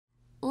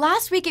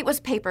Last week it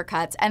was paper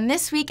cuts, and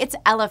this week it's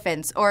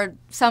elephants, or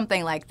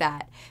something like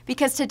that.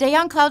 Because today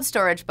on Cloud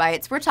Storage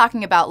Bytes, we're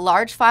talking about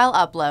large file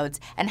uploads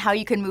and how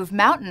you can move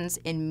mountains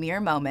in mere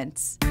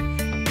moments.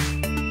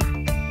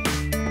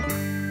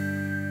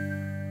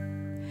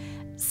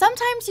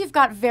 Sometimes you've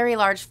got very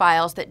large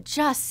files that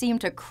just seem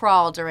to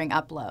crawl during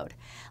upload.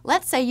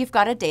 Let's say you've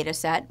got a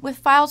dataset with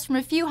files from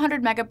a few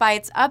hundred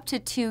megabytes up to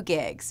 2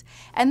 gigs,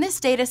 and this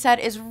dataset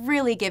is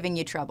really giving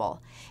you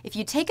trouble. If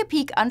you take a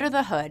peek under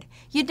the hood,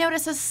 you'd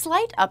notice a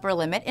slight upper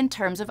limit in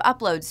terms of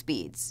upload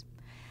speeds.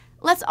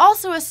 Let's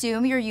also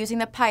assume you're using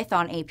the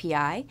Python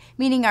API,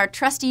 meaning our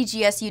trusty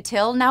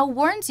GSUtil now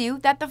warns you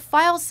that the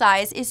file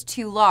size is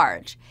too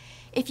large.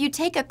 If you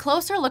take a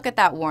closer look at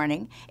that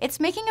warning, it's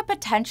making a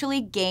potentially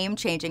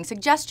game-changing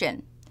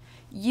suggestion.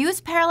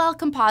 Use parallel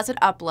composite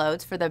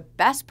uploads for the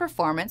best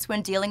performance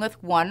when dealing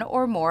with one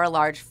or more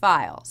large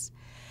files.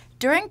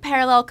 During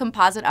parallel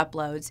composite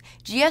uploads,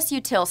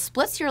 GSUtil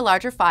splits your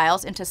larger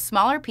files into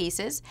smaller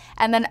pieces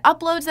and then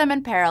uploads them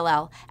in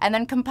parallel and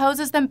then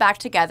composes them back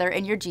together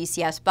in your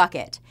GCS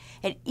bucket.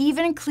 It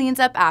even cleans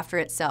up after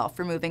itself,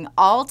 removing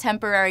all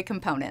temporary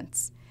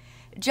components.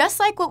 Just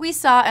like what we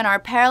saw in our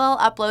parallel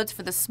uploads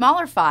for the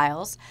smaller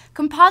files,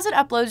 composite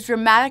uploads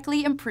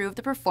dramatically improve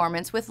the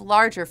performance with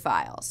larger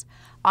files.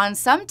 On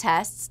some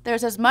tests,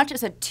 there's as much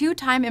as a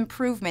 2-time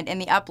improvement in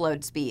the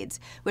upload speeds,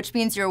 which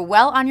means you're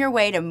well on your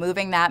way to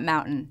moving that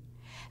mountain.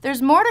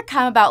 There's more to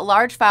come about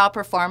large file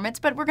performance,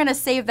 but we're going to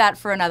save that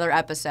for another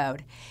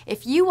episode.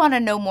 If you want to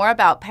know more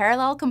about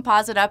parallel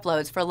composite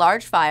uploads for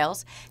large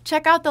files,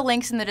 check out the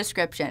links in the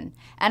description.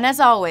 And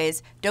as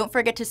always, don't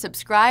forget to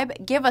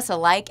subscribe, give us a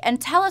like, and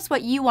tell us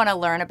what you want to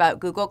learn about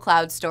Google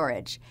Cloud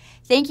Storage.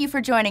 Thank you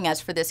for joining us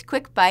for this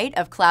quick bite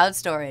of cloud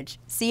storage.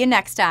 See you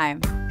next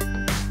time.